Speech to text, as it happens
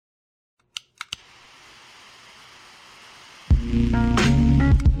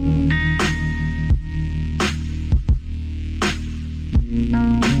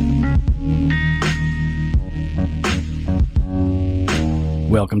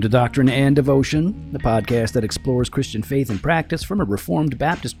Welcome to Doctrine and Devotion, the podcast that explores Christian faith and practice from a Reformed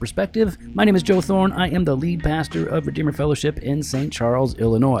Baptist perspective. My name is Joe Thorne. I am the lead pastor of Redeemer Fellowship in St. Charles,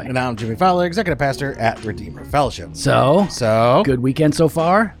 Illinois. And I'm Jimmy Fowler, executive pastor at Redeemer Fellowship. So good weekend so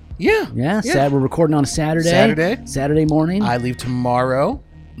far? Yeah. Sad. We're recording on a Saturday morning. I leave tomorrow.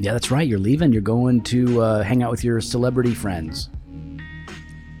 Yeah, that's right. You're leaving. You're going to hang out with your celebrity friends.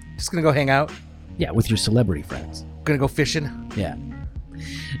 Just gonna go hang out. Yeah, with your celebrity friends. Gonna go fishing.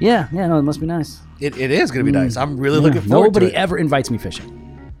 Yeah, no, it must be nice. It is gonna be nice. I'm really looking forward Nobody to it. ever invites me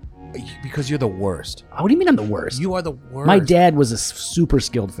fishing. Because you're the worst. What do you mean I'm the worst? You are the worst. My dad was a super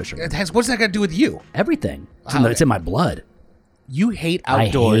skilled fisherman. What's that got to do with you? Everything. It's in my blood. You hate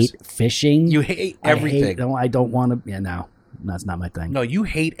outdoors. I hate fishing. You hate everything. I don't want to. Yeah, no, that's not my thing. No, you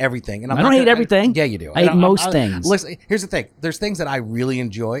hate everything. And I don't hate everything. Yeah, you do. I hate most things. Listen, here's the thing. There's things that I really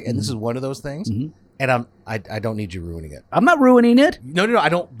enjoy, and this is one of those things. Mm-hmm. And I don't need you ruining it. I'm not ruining it. No. I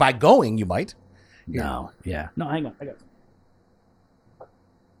don't. By going, you might. No. Yeah. No. Hang on.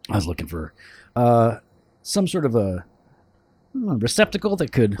 I was looking for some sort of a receptacle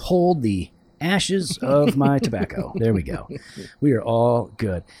that could hold the ashes of my tobacco. There we go. We are all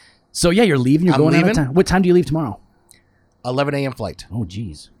good. So yeah, you're leaving. You're going out of town. What time do you leave tomorrow? 11 a.m. flight. Oh,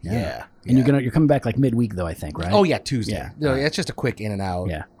 geez. Yeah. And you're coming back like midweek though, I think, right? Oh yeah, Tuesday. Yeah. No, it's just a quick in and out.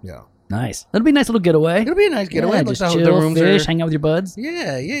 Yeah. Yeah. Nice. That'll be a nice little getaway. It'll be a nice getaway. Yeah, just chill, fish, hang out with your buds.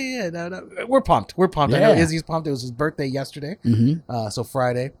 Yeah. No. We're pumped. Yeah. I know Izzy's pumped. It was his birthday yesterday. Mm-hmm. So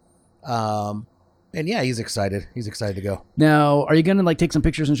Friday. And yeah, he's excited. He's excited to go. Now, are you gonna take some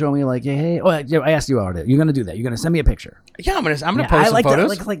pictures and show me hey? Oh, yeah, I asked you already. You're gonna do that. You're gonna send me a picture. Yeah, I'm gonna post some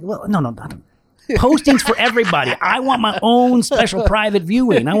photos. No. Posting's for everybody. I want my own special private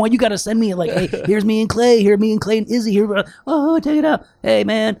viewing. I want you got to send me hey, here's me and Clay. Here's me and Clay and Izzy. Here, take it out. Hey,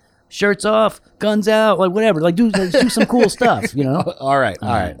 man, shirts off, guns out, whatever. Do some cool stuff. All right,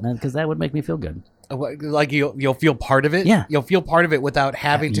 because that would make me feel good. Like you'll feel part of it. Yeah, you'll feel part of it without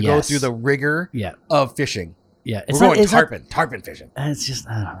having to go through the rigor. Of fishing. Yeah, we're going tarpon fishing. It's just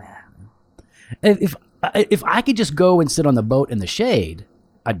if I could just go and sit on the boat in the shade,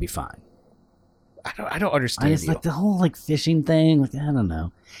 I'd be fine. I don't understand. It's the whole fishing thing. I don't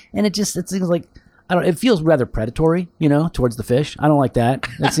know, and it seems like it feels rather predatory, towards the fish. I don't like that.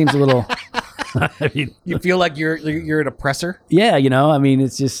 It seems a little. You feel like you're an oppressor. Yeah,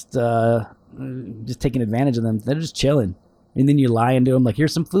 it's just taking advantage of them. They're just chilling, and then you lie into them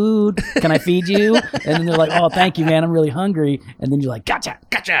here's some food. Can I feed you? And then they're like, oh, thank you, man. I'm really hungry. And then you're like, gotcha.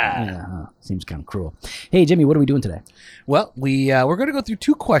 Yeah, seems kind of cruel. Hey, Jimmy, what are we doing today? Well, we're going to go through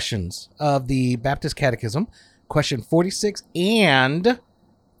two questions of the Baptist Catechism, question 46 and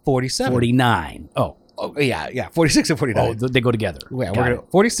 47. 49. Oh, yeah, 46 and 49. Oh, they go together. Yeah, we're going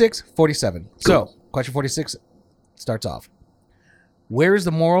 46, 47. Cool. So, question 46 starts off. Where is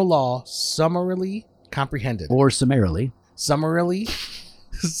the moral law summarily comprehended? Or summarily. Summarily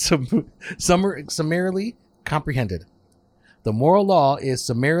comprehended. The moral law is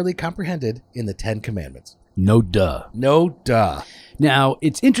summarily comprehended in the Ten Commandments. No duh. Now,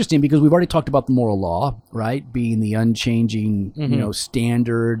 it's interesting because we've already talked about the moral law, right? Being the unchanging,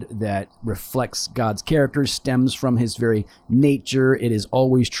 standard that reflects God's character, stems from his very nature. It is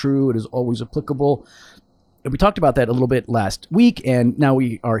always true. It is always applicable. And we talked about that a little bit last week, and now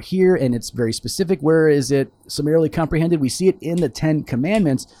we are here, and it's very specific. Where is it summarily comprehended? We see it in the Ten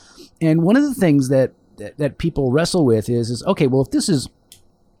Commandments. And one of the things that people wrestle with is okay, well,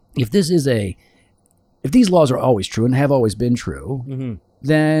 if these laws are always true and have always been true,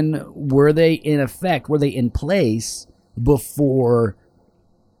 then were they in place before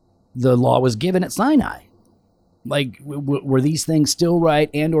the law was given at Sinai? Were these things still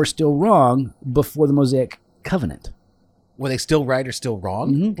right and or still wrong before the Mosaic Covenant? Were they still right or still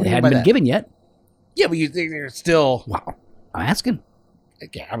wrong? They hadn't been given yet. Yeah, but they're still... Wow. I'm asking.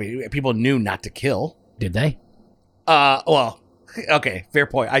 Yeah, I mean, people knew not to kill. Did they? Well... Okay, fair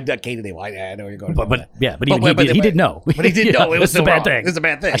point. I hated him. I know where you're going. But he did know. But he did know. It was a bad thing. It's a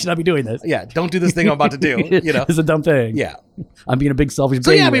bad thing. I should not be doing this. Yeah, don't do this thing I'm about to do. It's a dumb thing. Yeah, I'm being a big selfish.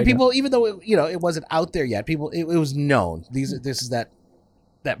 So yeah, I mean, people, even though it wasn't out there yet, it was known. This is that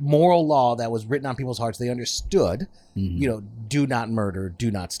moral law that was written on people's hearts. They understood. Do not murder,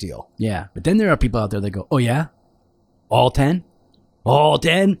 do not steal. Yeah, but then there are people out there that go, oh yeah, all 10. All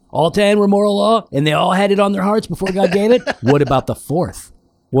 10 were moral law, and they all had it on their hearts before God gave it. What about the fourth?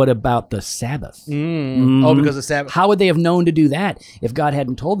 What about the Sabbath? Oh, because the Sabbath. How would they have known to do that if God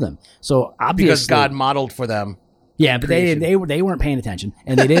hadn't told them? So obviously, because God modeled for them. Yeah, but they weren't paying attention,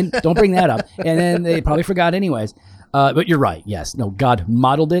 and they didn't. Don't bring that up. And then they probably forgot anyways. But you're right. Yes. No, God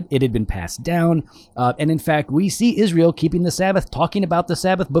modeled it. It had been passed down. And in fact, we see Israel keeping the Sabbath, talking about the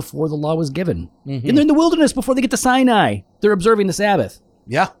Sabbath before the law was given. And they're in the wilderness before they get to Sinai. They're observing the Sabbath.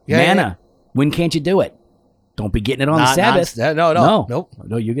 Yeah. Manna. When can't you do it? Don't be getting it on the Sabbath.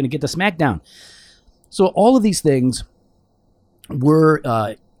 No, you're going to get the smackdown. So all of these things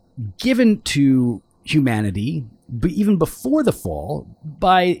were given to humanity, but even before the fall,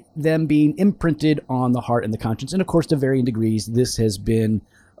 by them being imprinted on the heart and the conscience. And of course, to varying degrees, this has been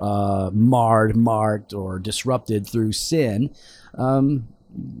marked, or disrupted through sin.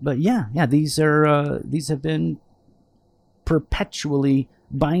 But yeah, these have been perpetually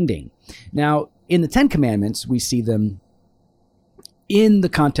binding. Now, in the Ten Commandments, we see them in the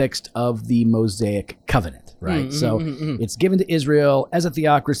context of the Mosaic covenant, right? It's given to Israel as a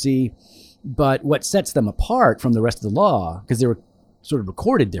theocracy, but what sets them apart from the rest of the law, because they were sort of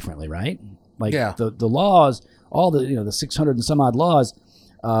recorded differently, right? Like the laws, all the 600 and some odd laws,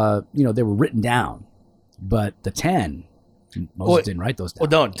 they were written down, but the 10, Moses didn't write those down.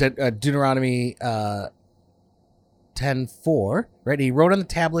 Well, no, Deuteronomy 10:4, right? He wrote on the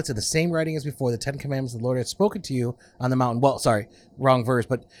tablets of the same writing as before, the 10 commandments the Lord had spoken to you on the mountain. Well, sorry, wrong verse,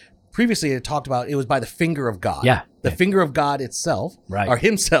 but previously it talked about it was by the finger of God. Yeah. The finger of God itself, right, or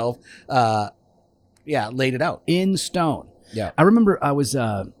himself, laid it out. In stone. Yeah. I remember I was,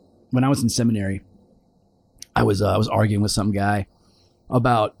 when I was in seminary, I was arguing with some guy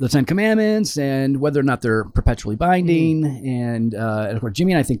about the Ten Commandments and whether or not they're perpetually binding. And of course,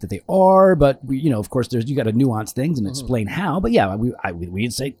 Jimmy and I think that they are, but we, of course, you got to nuance things and explain how. But yeah,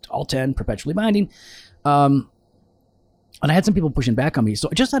 we'd say all 10 perpetually binding. And I had some people pushing back on me. So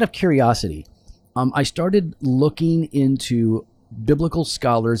just out of curiosity, I started looking into biblical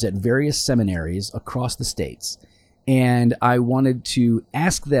scholars at various seminaries across the states. And I wanted to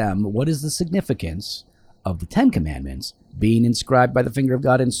ask them, what is the significance of the Ten Commandments being inscribed by the finger of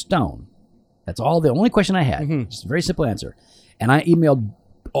God in stone? That's all, the only question I had. Just a very simple answer. And I emailed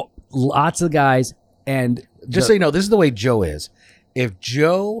lots of guys. And just so you know, this is the way Joe is. If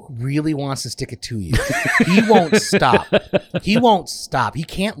Joe really wants to stick it to you, he won't stop. He won't stop. He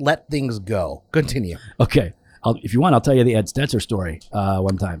can't let things go. Continue. Okay. If you want, I'll tell you the Ed Stetzer story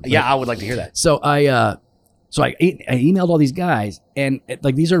one time. Yeah, I would like to hear that. So I emailed all these guys, and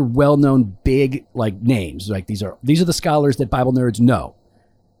like these are well-known big like names. Like these are the scholars that Bible nerds know.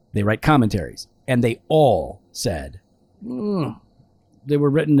 They write commentaries, and they all said they were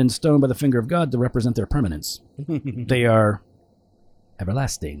written in stone by the finger of God to represent their permanence. They are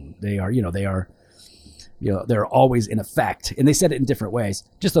everlasting. They are they're always in effect. And they said it in different ways.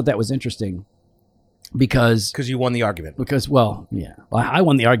 Just thought that was interesting. Because you won the argument. I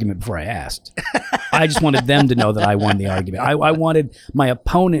won the argument before I asked. I just wanted them to know that I won the argument. I wanted my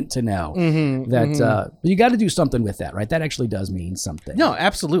opponent to know that you got to do something with that, right? That actually does mean something. No,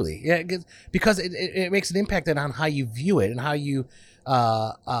 absolutely. Yeah, because it makes an impact on how you view it and how you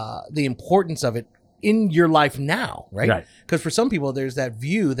the importance of it in your life now, right? Because for some people, there's that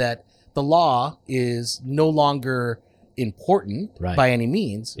view that the law is no longer important by any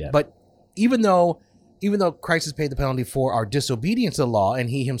means, but even though Christ has paid the penalty for our disobedience to the law, and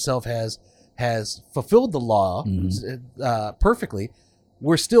he himself has fulfilled the law perfectly,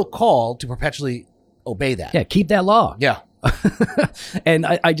 we're still called to perpetually obey that. Yeah, keep that law. Yeah. And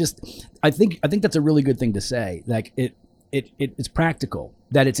I think that's a really good thing to say. Like it's practical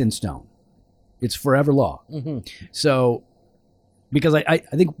that it's in stone. It's forever law. So because I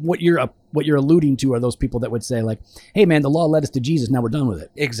think what you're alluding to are those people that would say like, hey man, the law led us to Jesus, now we're done with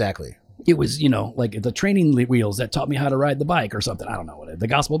it. Exactly. It was, like the training wheels that taught me how to ride the bike or something. I don't know what the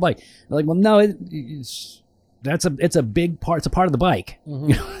gospel bike. They're like, well, no, it's a big part. It's a part of the bike.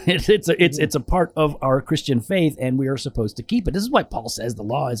 It's a part of our Christian faith, and we are supposed to keep it. This is why Paul says the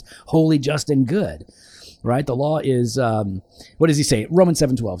law is holy, just, and good. Right? The law is, what does he say? Romans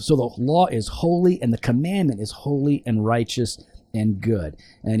 7:12. So the law is holy, and the commandment is holy and righteous and good.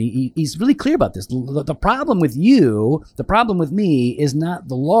 And he's really clear about this. The problem with me is not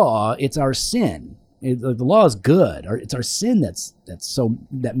the law, it's our sin. The law is good. It's our sin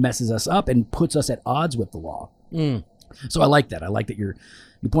that messes us up and puts us at odds with the law. So I like that. I like that you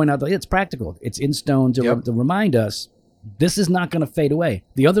point out that it's practical. It's in stone to remind us this is not going to fade away.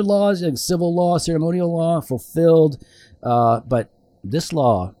 The other laws, like civil law, ceremonial law, fulfilled, but this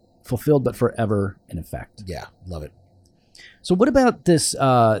law fulfilled but forever in effect. Yeah, love it. So what about this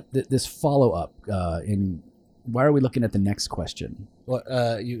this follow-up? Why are we looking at the next question? Well,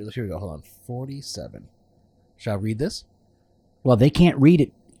 here we go. Hold on. 47. Shall I read this? Well, they can't read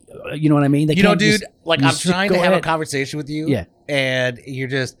it. You know what I mean? They dude, just, like I'm trying to have a conversation with you. Yeah. And you're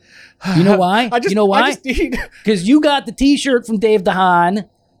just. You know why? You know why? Because you got the T-shirt from Dave DeHaan.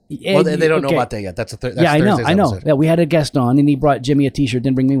 Well, they don't know about that yet. That's Thursday's I know. episode. Yeah, we had a guest on, and he brought Jimmy a T-shirt,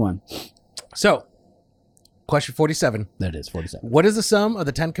 didn't bring me one. So, question 47. That is 47. What is the sum of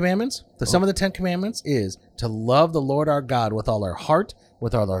the 10 commandments? The sum of the 10 commandments is to love the Lord our God with all our heart,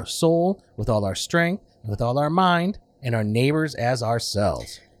 with all our soul, with all our strength, with all our mind, and our neighbors as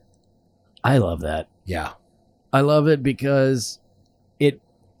ourselves. I love that. Yeah. I love it because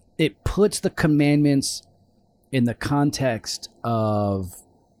it puts the commandments in the context of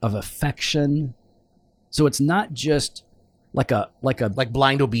affection. So it's not just like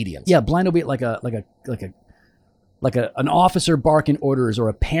blind obedience. Yeah, blind obedience, like an officer barking orders, or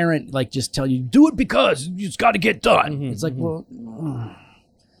a parent like just tell you do it because you just got to get done. Mm-hmm, it's like, well,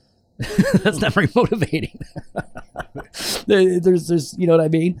 that's not very motivating. there's you know what I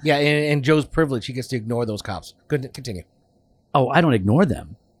mean? Yeah, and Joe's privilege, he gets to ignore those cops. Good, continue. Oh, I don't ignore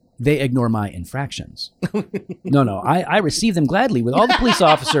them. They ignore my infractions. No, I receive them gladly with all the police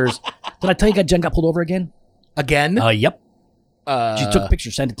officers. Did I tell you Jen got pulled over again? Again? Yep. She took a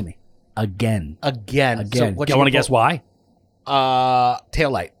picture, sent it to me. Again. So you want to guess why?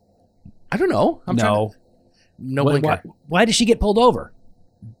 Taillight. I don't know. No blinker. Why did she get pulled over?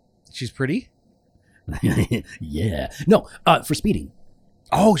 She's pretty? Yeah. No, for speeding.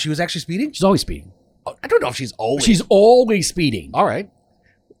 Oh, she was actually speeding? She's always speeding. Oh, I don't know if she's always. She's always speeding. All right.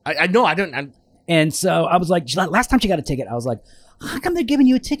 I know. I don't. And so I was like, last time she got a ticket, I was like, how come they're giving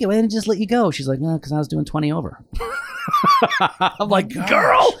you a ticket? Why didn't they just let you go? She's like, no, because I was doing 20 over. I'm like,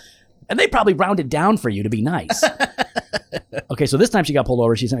 girl. And they probably rounded down for you to be nice. Okay, so this time she got pulled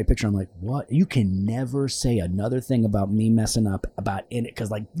over. She sent me a picture. I'm like, what? You can never say another thing about me messing up about in it,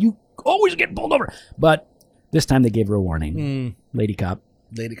 because like you always get pulled over. But this time they gave her a warning. Lady cop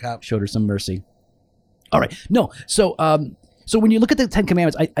showed her some mercy. All right. No. So when you look at the 10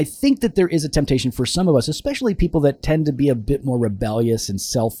 Commandments, I think that there is a temptation for some of us, especially people that tend to be a bit more rebellious and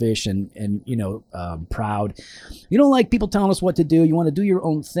selfish and proud. You don't like people telling us what to do. You want to do your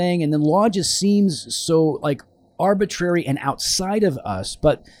own thing. And the law just seems so like arbitrary and outside of us.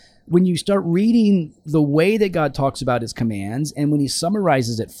 But when you start reading the way that God talks about his commands, and when he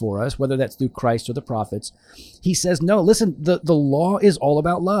summarizes it for us, whether that's through Christ or the prophets, he says, no, listen, the law is all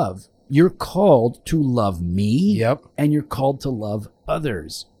about love. You're called to love me, yep, and you're called to love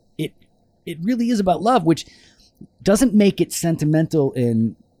others. It really is about love, which doesn't make it sentimental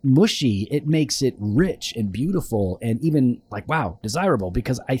and mushy. It makes it rich and beautiful and even like, wow, desirable.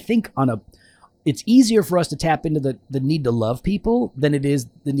 Because I think it's easier for us to tap into the need to love people than it is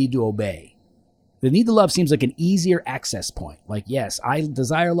the need to obey. The need to love seems like an easier access point. Like, yes, I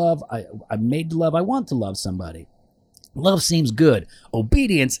desire love. I'm made to love. I want to love somebody. Love seems good.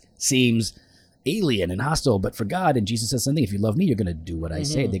 Obedience seems alien and hostile. But for God, and Jesus says something, if you love me, you're going to do what I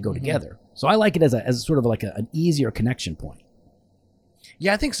say. They go together. So I like it as sort of like an easier connection point.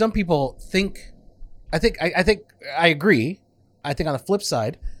 Yeah, I think some people think, I think I agree. I think on the flip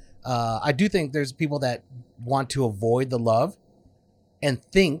side, I do think there's people that want to avoid the love and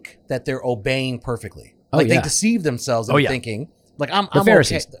think that they're obeying perfectly. Like they deceive themselves into thinking, like I'm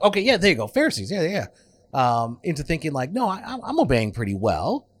Pharisees. Okay, yeah, there you go. Pharisees. Yeah. Into thinking like, no, I'm obeying pretty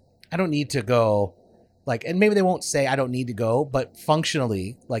well. I don't need to go, like, and maybe they won't say I don't need to go, but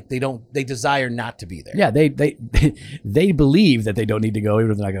functionally, like they desire not to be there. Yeah, they believe that they don't need to go,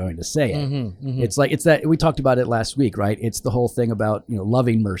 even if they're not going to say it. It's that we talked about it last week, right? It's the whole thing about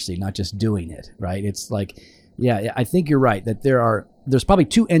loving mercy, not just doing it, right? It's like, yeah, I think you're right that there's probably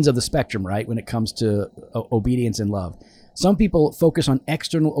two ends of the spectrum, right, when it comes to obedience and love. Some people focus on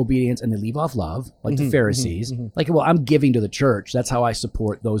external obedience and they leave off love, like the Pharisees. Like, well, I'm giving to the church. That's how I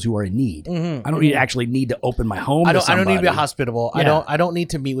support those who are in need. I don't actually need to open my home. I don't need to be hospitable. Yeah. I don't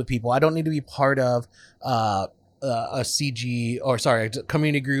need to meet with people. I don't need to be part of a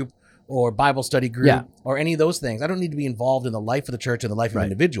community group or Bible study group or any of those things. I don't need to be involved in the life of the church and the life of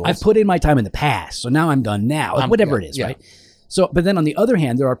individuals. I've put in my time in the past, so now I'm done now. Like, whatever it is, right? So, but then on the other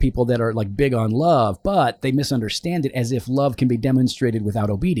hand, there are people that are like big on love, but they misunderstand it as if love can be demonstrated without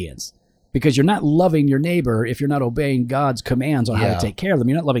obedience. Because you're not loving your neighbor if you're not obeying God's commands on how to take care of them.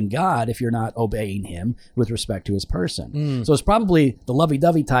 You're not loving God if you're not obeying him with respect to his person. So it's probably the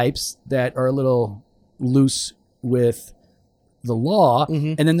lovey-dovey types that are a little loose with the law.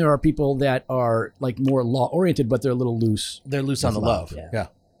 And then there are people that are like more law-oriented, but they're a little loose. They're loose on the love. Yeah.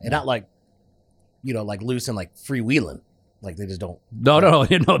 And not like, like loose and like freewheeling. Like they just don't. No,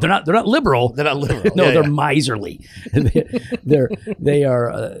 they're not liberal. They're not liberal. No, they're miserly. they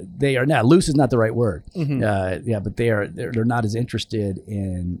are not. Loose is not the right word. But they're not as interested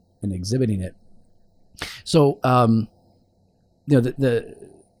in and exhibiting it. So, the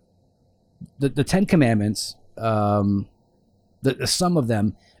 10 Commandments, the sum of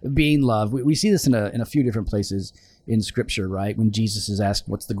them being love. We see this in a few different places in Scripture, right? When Jesus is asked,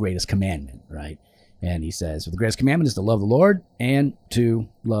 what's the greatest commandment, right? And he says, well, the greatest commandment is to love the Lord and to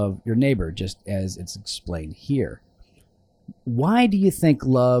love your neighbor, just as it's explained here. Why do you think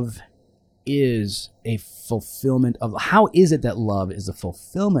love is a fulfillment of, how is it that love is a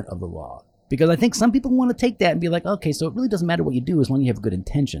fulfillment of the law? Because I think some people want to take that and be like, okay, so it really doesn't matter what you do as long as you have good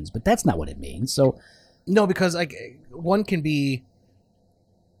intentions, but that's not what it means. So, no, because like one can be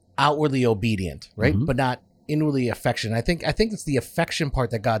outwardly obedient, right? But not inwardly affectionate. I think it's the affection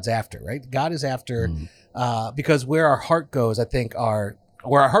part that God's after, right? God is after, because where our heart goes, I think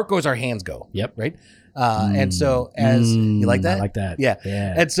where our heart goes, our hands go. Yep. Right. And so you like that? I like that. Yeah.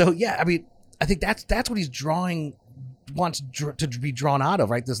 And so, yeah, I mean, I think that's what he's wants to be drawn out of,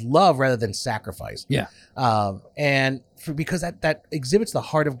 right? This love rather than sacrifice. Yeah. Because that exhibits the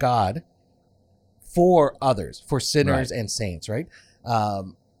heart of God for others, for sinners and saints, right?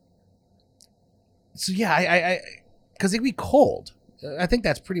 So yeah, I because it can be cold. I think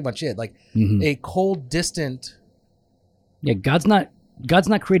that's pretty much it. Like a cold, distant. Yeah, God's not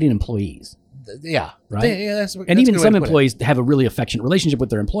creating employees. Yeah, right. That's even some employees have a really affectionate relationship with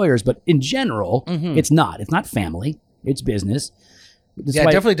their employers, but in general, it's not. It's not family. It's business. It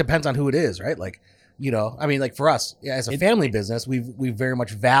definitely depends on who it is, right? Like, I mean, like for us, as a family business, we very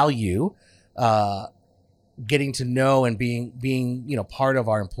much value getting to know and being part of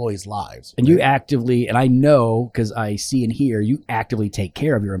our employees' lives. And right? You actively, and I know because I see and hear, you actively take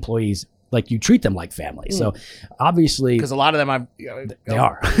care of your employees. Like you treat them like family. So obviously, because a lot of them, they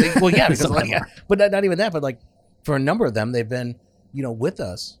are. Well, yeah, because but not even that. But like for a number of them, they've been, with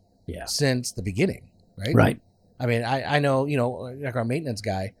us, since the beginning, right? Right. I mean, I know, like our maintenance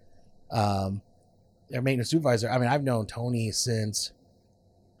guy, our maintenance supervisor. I mean, I've known Tony since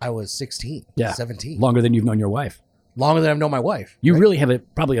I was 16, 17. Longer than you've known your wife. Longer than I've known my wife. You really have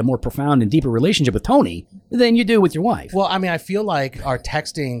probably a more profound and deeper relationship with Tony than you do with your wife. Well, I mean, I feel like our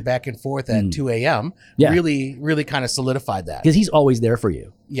texting back and forth at 2 a.m. really, really kind of solidified that. Because he's always there for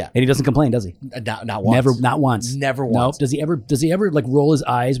you. Yeah. And he doesn't complain, does he? Not once. Not once. Never once. No. Does he ever like roll his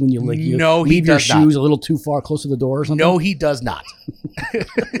eyes when you no, leave your shoes a little too far close to the door or something? No, he does not.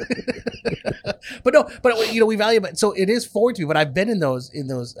 But we value it. So it is forward to me, but I've been in those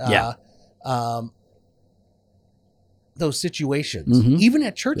situations, even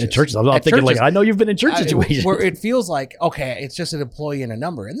at churches. At churches, I'm thinking like, I know you've been in church situations where it feels like, okay, it's just an employee and a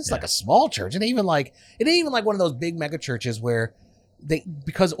number, and this is like a small church, and it ain't even like one of those big mega churches where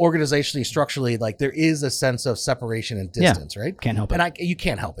because organizationally, structurally, like there is a sense of separation and distance, right? Can't help it, and you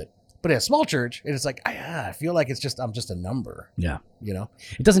can't help it. But at a small church, it's like I feel like I'm just a number. Yeah,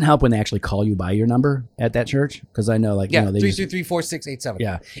 it doesn't help when they actually call you by your number at that church, because I know, like, they 333-4687.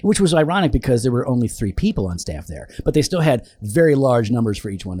 Yeah, which was ironic because there were only 3 people on staff there, but they still had very large numbers for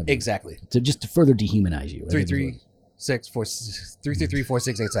each one of them. Exactly. To further dehumanize you.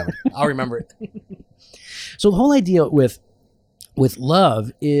 333-4687. I'll remember it. So the whole idea with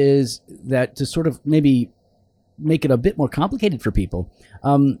love is that to sort of maybe make it a bit more complicated for people.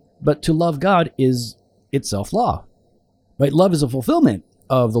 But to love God is itself law, right? Love is a fulfillment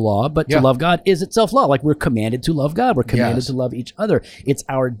of the law, but to love God is itself law. Like we're commanded to love God. We're commanded to love each other. It's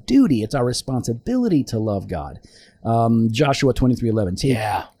our duty. It's our responsibility to love God. Joshua 23:11. Take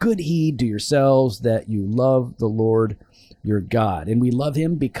good heed to yourselves that you love the Lord your God. And we love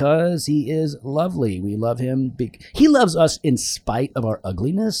him because he is lovely. We love him. He loves us in spite of our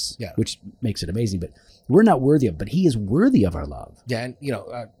ugliness, which makes it amazing. But we're not worthy of, but he is worthy of our love. Yeah, and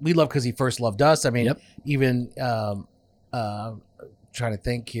we love because he first loved us. I mean, even trying to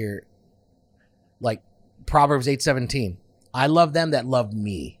think here, like Proverbs 8:17. I love them that love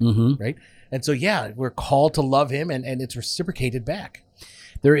me, right? And so, we're called to love him, and it's reciprocated back.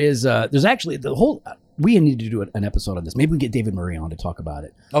 There's actually we need to do an episode on this. Maybe we get David Murray on to talk about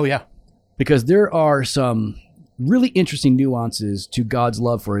it. Oh, yeah. Because there are some really interesting nuances to God's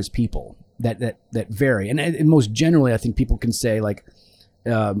love for his people that vary. And most generally, I think people can say, like,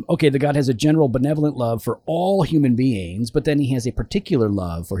 the God has a general benevolent love for all human beings, but then he has a particular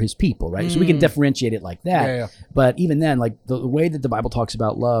love for his people, right? So we can differentiate it like that. Yeah. But even then, like the way that the Bible talks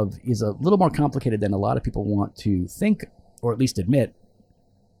about love is a little more complicated than a lot of people want to think, or at least admit.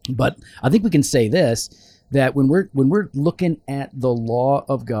 But I think we can say this, that when we're looking at the law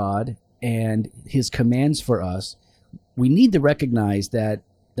of God and his commands for us, we need to recognize that,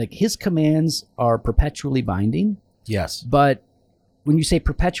 like, his commands are perpetually binding. Yes. But when you say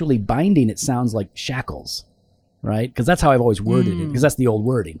perpetually binding, it sounds like shackles. right? Because that's how I've always worded it, because that's the old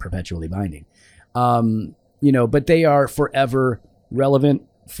wording, perpetually binding. But they are forever relevant,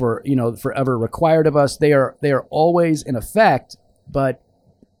 forever required of us. They are always in effect. But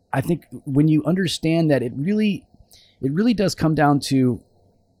I think when you understand that, it really does come down to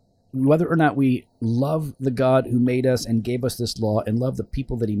whether or not we love the God who made us and gave us this law and love the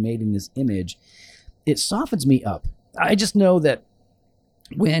people that he made in his image. It softens me up. I just know that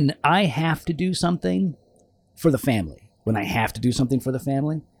when I have to do something for the family,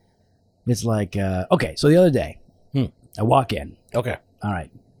 it's like, okay, so the other day, I walk in. Okay. All right.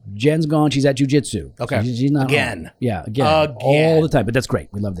 Jen's gone. She's at jujitsu. Okay. She's not again. Home. Yeah, again. All the time. But that's great.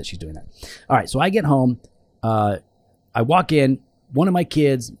 We love that she's doing that. All right. So I get home. I walk in. One of my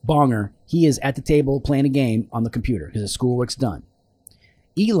kids, Bonger, he is at the table playing a game on the computer because his schoolwork's done.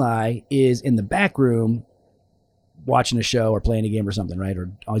 Eli is in the back room watching a show or playing a game or something, right? Or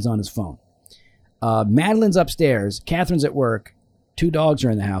he's on his phone. Madeline's upstairs. Catherine's at work. 2 dogs are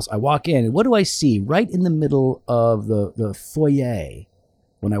in the house. I walk in, and what do I see right in the middle of the foyer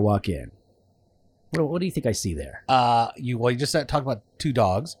when I walk in? What do you think I see there? You just talked about 2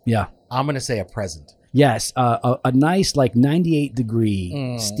 dogs. Yeah. I'm going to say a present. Yes, a nice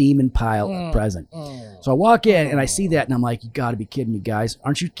 98-degree steaming pile present. So I walk in and I see that and I'm like, you got to be kidding me, guys.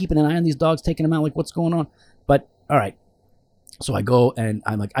 Aren't you keeping an eye on these dogs, taking them out? Like, what's going on? But all right. So I go and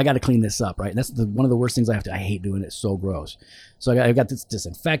I'm like, I got to clean this up, right? And that's one of the worst things I hate doing it. It's so gross. So I got this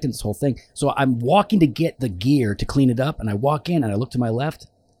disinfectant, this whole thing. So I'm walking to get the gear to clean it up, and I walk in and I look to my left,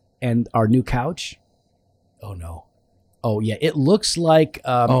 and our new couch. Oh no. Oh yeah, it looks like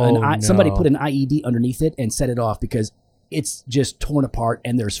somebody put an IED underneath it and set it off because it's just torn apart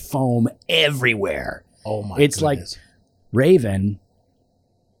and there's foam everywhere. Oh my! It's goodness. like Raven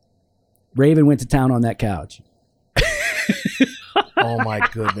went to town on that couch. Oh my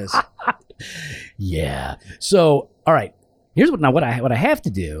goodness! Yeah. So all right, here's what I have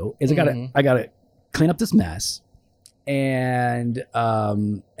to do is I gotta clean up this mess and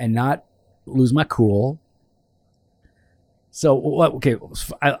not lose my cool. So, okay,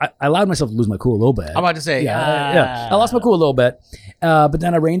 I allowed myself to lose my cool a little bit. I'm about to say, yeah. I lost my cool a little bit, but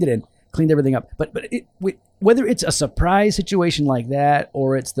then I reined it in, cleaned everything up. But whether it's a surprise situation like that,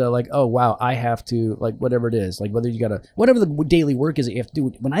 or it's the like, oh wow, I have to, like, whatever it is, like whether you gotta, whatever the daily work is that you have to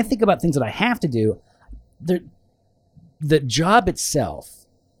do. When I think about things that I have to do, the job itself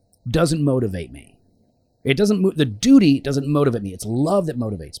doesn't motivate me. It doesn't. The duty doesn't motivate me. It's love that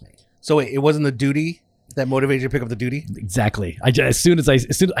motivates me. So wait, it wasn't the duty that motivated you to pick up the duty? Exactly. As soon as I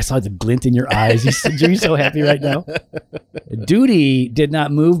saw the glint in your eyes, you're so happy right now. Duty did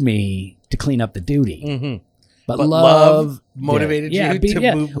not move me to clean up the duty, but love motivated you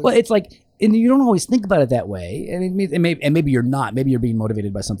to move. Well, it's like, and you don't always think about it that way, and maybe you're not. Maybe you're being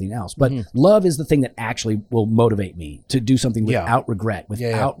motivated by something else. But love is the thing that actually will motivate me to do something without regret,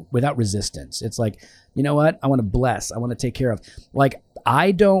 without resistance. It's like, you know what? I want to bless. I want to take care of. Like,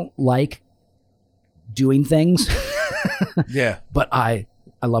 I don't like doing things. Yeah. But I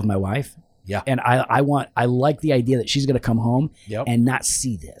love my wife. Yeah. And I like the idea that she's going to come home and not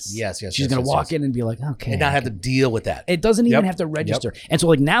see this. Yes. She's going to walk in and be like, okay. And not have to deal with that. It doesn't even have to register. And so,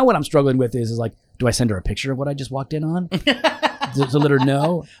 like, now what I'm struggling with is like, do I send her a picture of what I just walked in on? to let her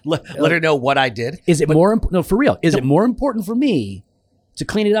know? Let her know what I did. Is it more important? No, for real. Is it more important for me to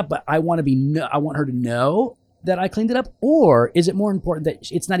clean it up, but I want her to know that I cleaned it up? Or is it more important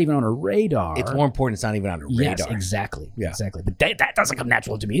that it's not even on her radar? It's more important it's not even on her radar. Yes, exactly. Yeah. Exactly. But that doesn't come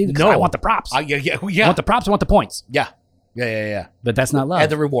natural to me. No. I want the props. Yeah. I want the props. I want the points. Yeah. But that's not love.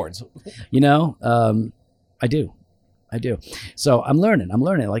 And the rewards. I do. So I'm learning.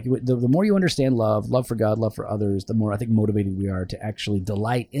 Like, the more you understand love for God, love for others, the more I think motivated we are to actually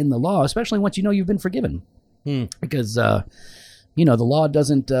delight in the law, especially once you know you've been forgiven. Because, the law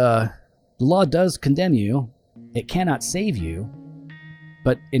doesn't, the law does condemn you. It cannot save you,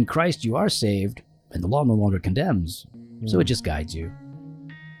 but in Christ you are saved, and the law no longer condemns, so it just guides you.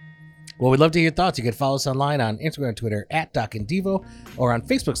 Well, we'd love to hear your thoughts. You can follow us online on Instagram and Twitter @DocAndDevo, or on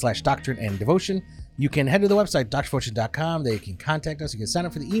Facebook /Doctrine and Devotion. You can head to the website, drdevotion.com. There you can contact us. You can sign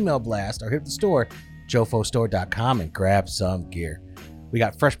up for the email blast, or hit the store, jofostore.com, and grab some gear. We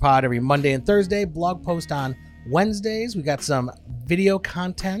got Fresh Pod every Monday and Thursday, blog post on Wednesdays. We got some video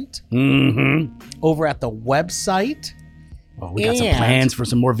content over at the website. Oh, we got some plans for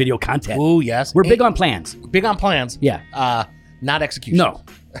some more video content. Oh, yes. We're big on plans. Big on plans. Yeah. Not execution. No.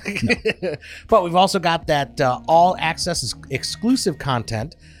 But we've also got that all access exclusive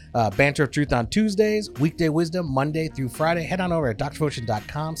content. Banter of Truth on Tuesdays, Weekday Wisdom Monday through Friday. Head on over at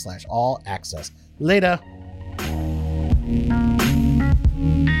drdevotion.com/all access. Later.